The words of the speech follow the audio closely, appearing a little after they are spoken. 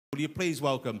Will you please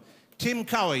welcome Tim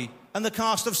Curry and the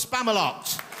cast of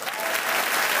Spamalot.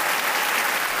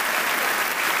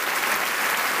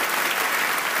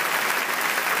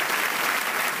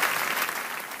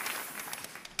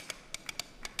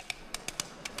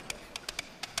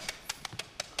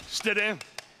 Steady.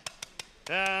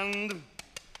 And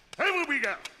over we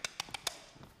go.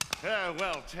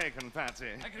 Well taken, Patsy.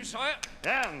 Thank you, sire.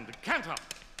 And canter.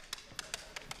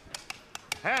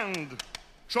 And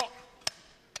trot.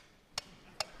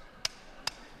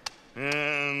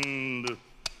 And...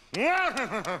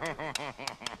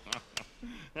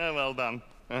 well done.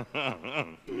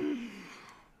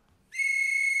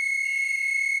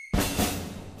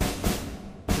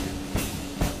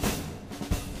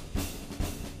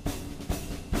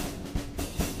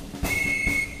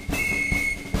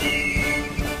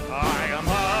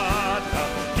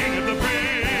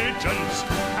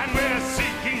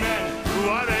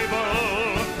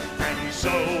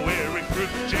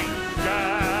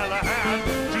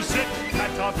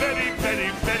 Very, very,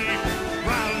 very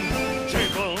round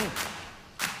table.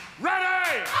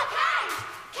 Ready! Okay!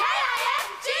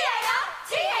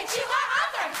 K-I-N-G-A-L-T-H-U-R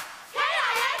Arthur!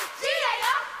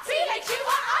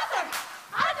 K-I-N-G-A-L-T-H-U-R Arthur!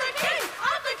 Arthur King,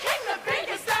 the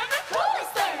biggest and the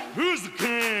coolest thing! Who's the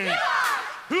king? You are!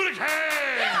 Who the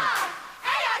king? You are!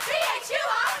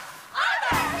 A-R-T-H-U-R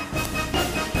Arthur!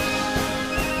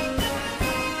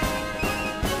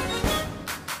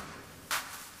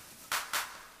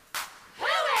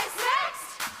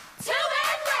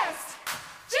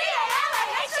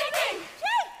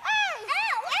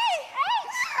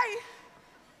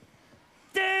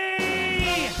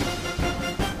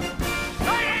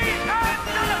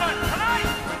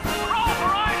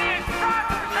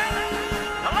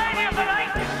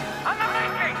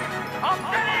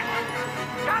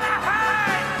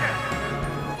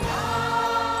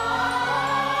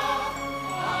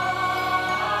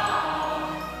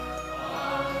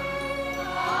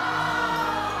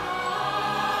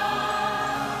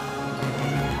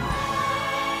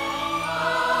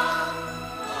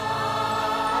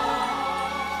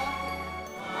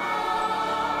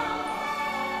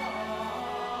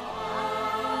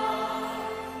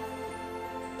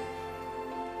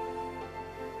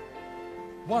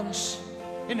 Once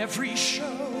in every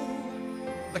show,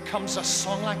 there comes a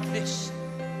song like this.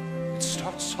 It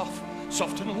starts off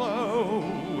soft and low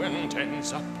and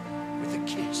ends up with a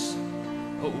kiss.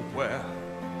 Oh, where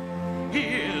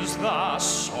is the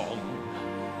song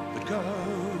that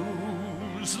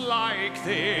goes like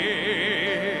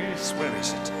this? Where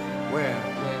is it? Where?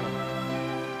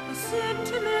 A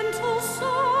sentimental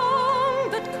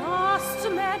song that casts a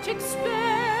magic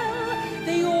spell.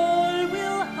 They all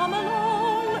will hum along.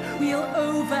 We'll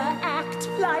overact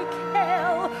like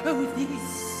hell. Oh,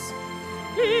 this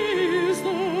is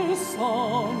the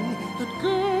song that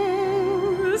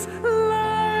goes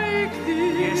like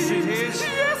this. Yes, it is.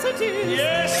 Yes, it is.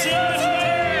 Yes, it is.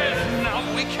 Now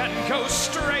we can go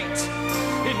straight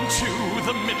into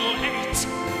the middle eight.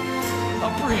 A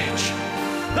bridge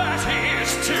that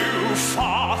is too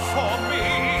far for me.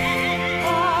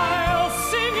 I'll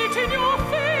sing it in your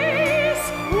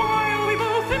face while we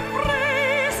both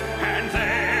embrace. And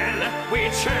then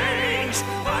we change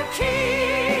the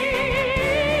key.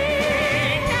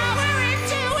 Now we're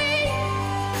into E!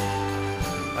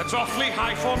 That's awfully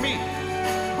high for me.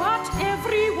 But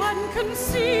everyone can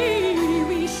see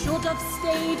we should have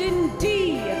stayed in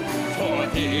D. For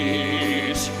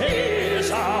this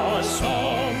is our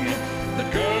song that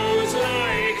goes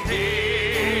like this.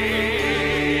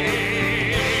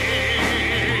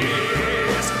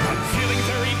 I'm feeling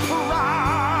very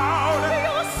proud.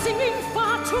 You're singing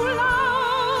far too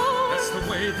loud. That's the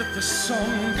way that the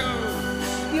song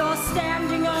goes. You're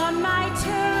standing on my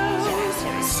toes.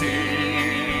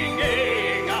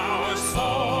 Singing our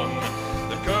song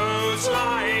that goes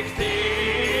like this.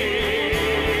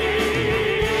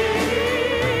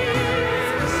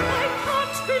 I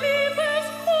can't believe there's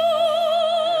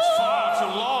more. It's far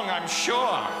too long, I'm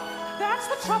sure. That's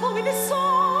the trouble with this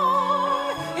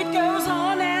song. It goes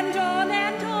on and on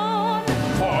and on.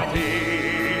 For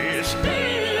this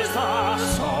is the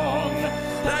song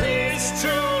that is too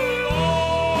long.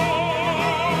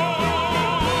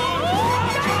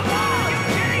 You're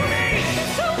kidding me!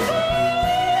 So cool.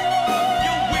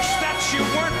 You wish that you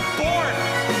weren't born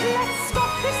Let's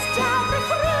stop this damn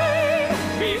refrain.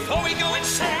 before we go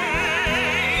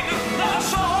insane. The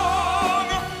song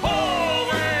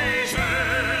always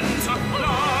ends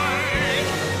like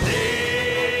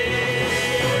this.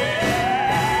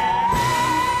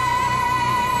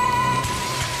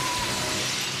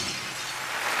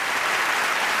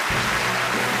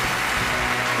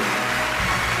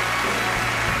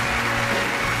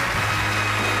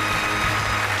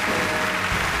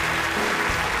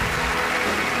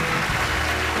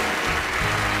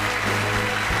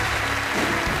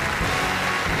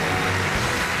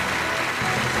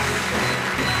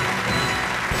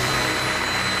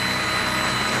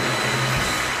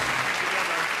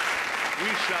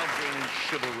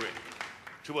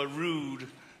 to a rude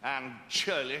and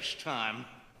churlish time.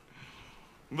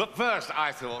 But first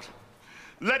I thought,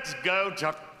 let's go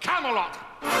to Camelot!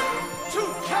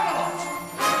 To Camelot!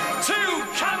 To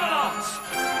Camelot!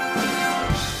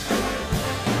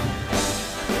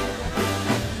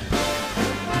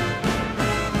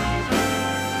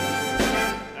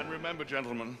 Remember,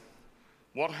 gentlemen,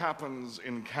 what happens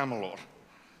in Camelot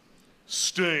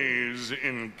stays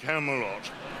in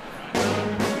Camelot.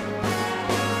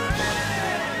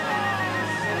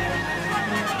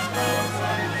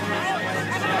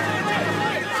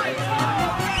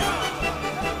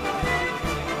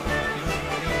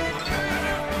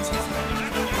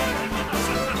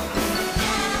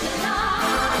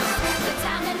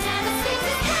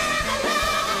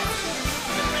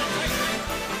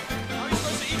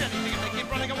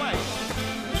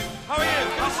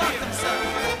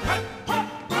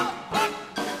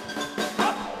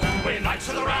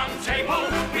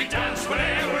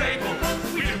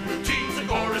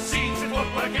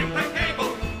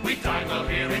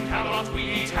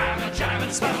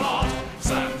 Spamalot!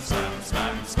 Spam, spam,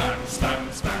 spam, spam, spam,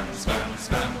 spam, spam,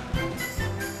 spam.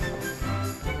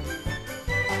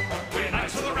 We're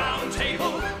knights of the round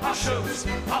table, our shows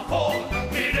are for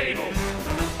mid-able.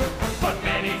 But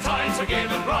many times we're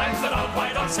given rhymes that are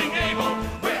quite unsingable.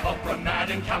 We're opera mad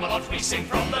in Camelot, we sing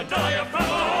from the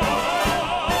diaphragm.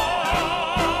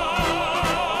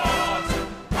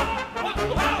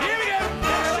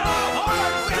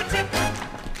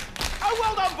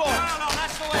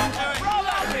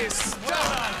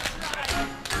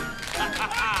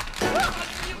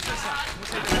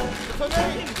 For me.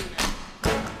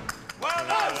 Well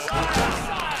done, sire!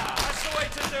 That's the way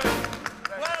to do it.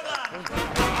 Well done.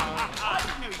 I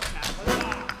didn't know you could.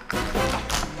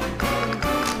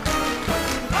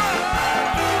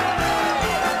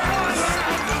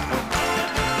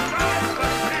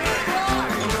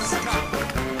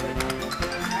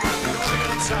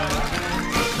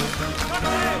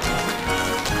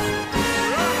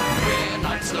 We're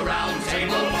knights of the round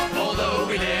table, although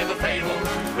we live a fable.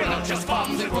 We're not just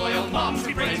bums with royal moms,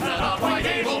 we brains that are quite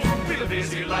able. We're a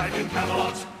busy life in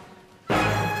Camelot.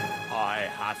 I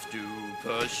have to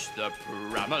push the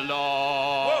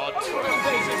Spamalot.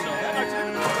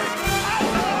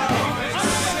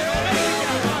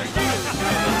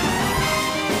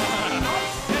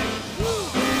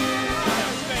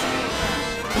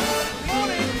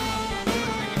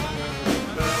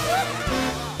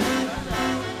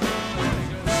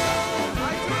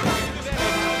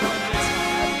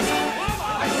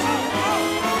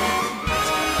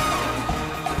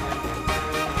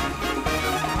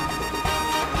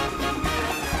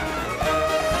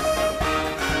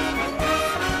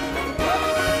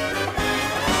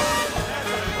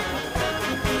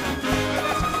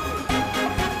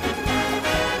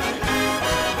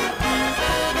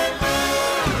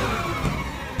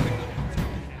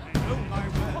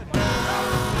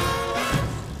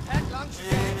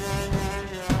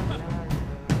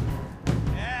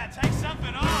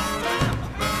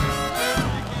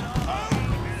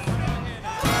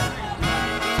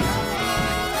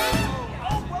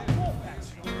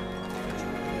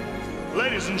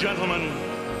 Ladies and gentlemen,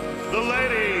 the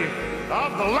Lady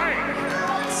of the Lake.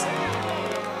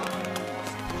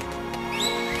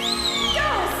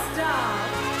 Don't stop!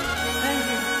 Thank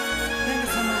you. Thank you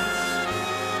so much.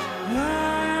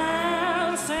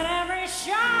 Once in every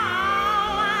show,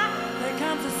 there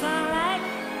comes a song like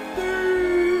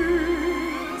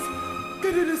this.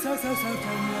 Get it so tender.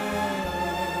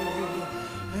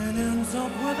 And ends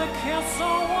up with a kiss so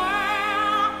wild.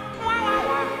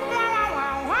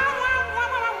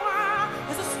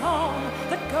 It's a song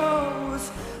that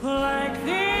goes like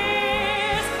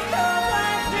this, goes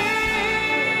like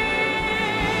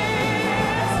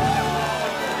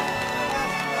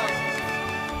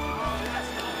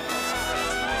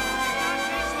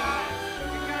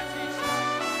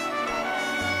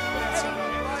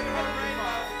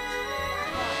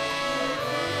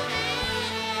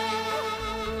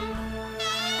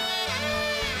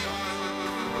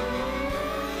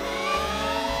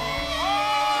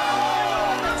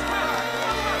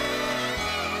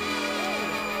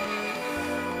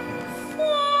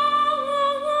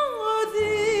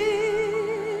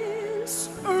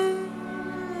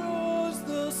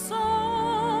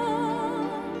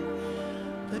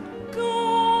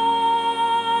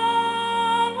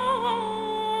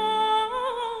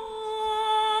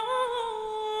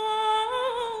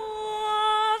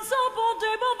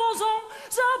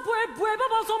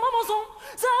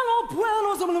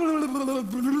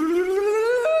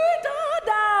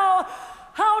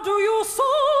How do you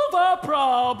solve a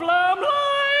problem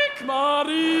like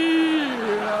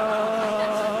Maria?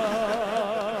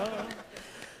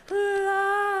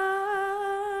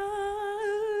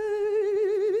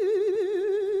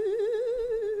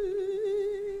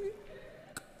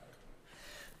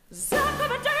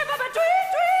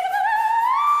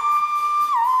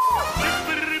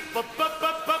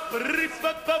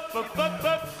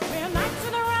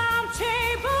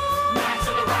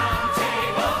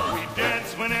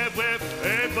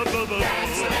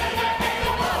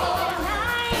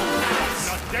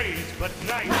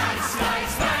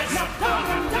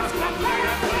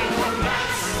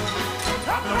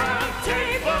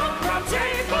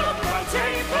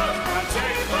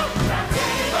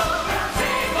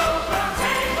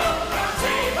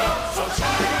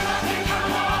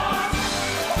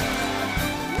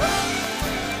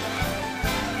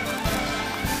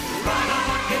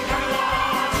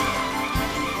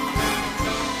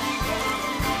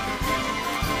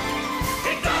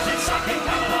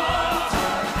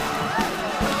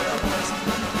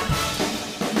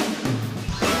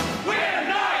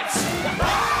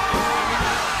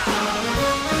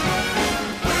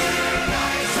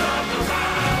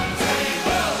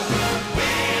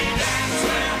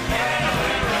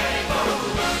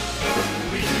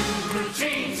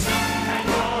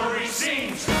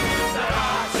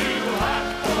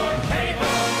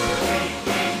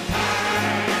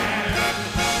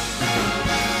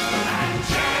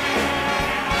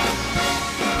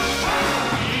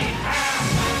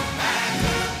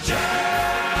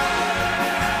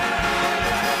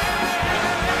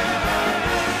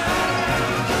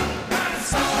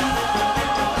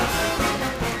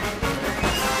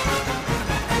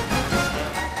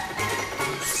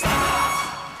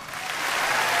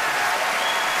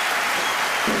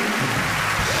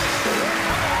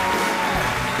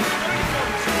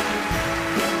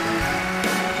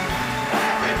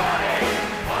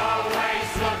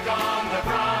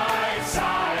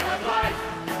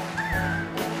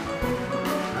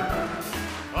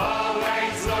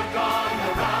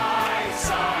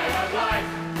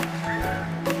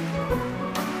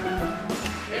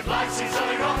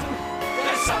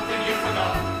 you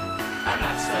forgot. And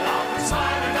that's to laugh and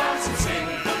smile and dance and sing.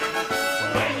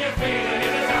 When you're feeling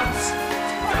in the dumps,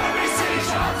 don't be silly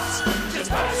shots. Just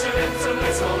purse your lips and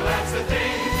whistle, that's the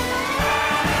thing.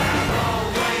 And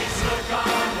always look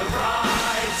on the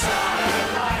bright side of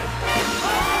life.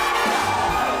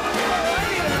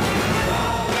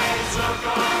 Always look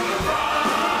on the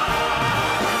bright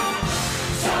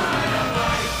side of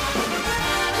life.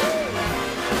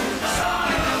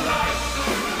 Side of life.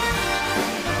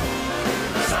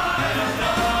 Side of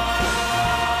life.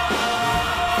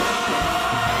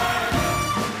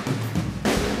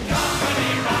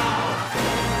 Company now.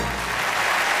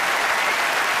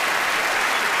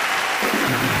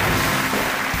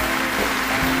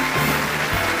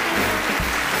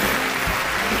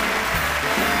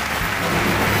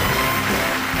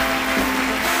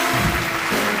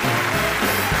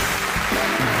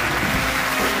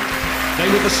 They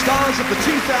were the stars of the 2004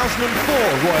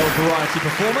 Royal Variety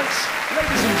Performance.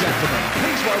 Ladies and gentlemen,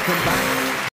 please welcome back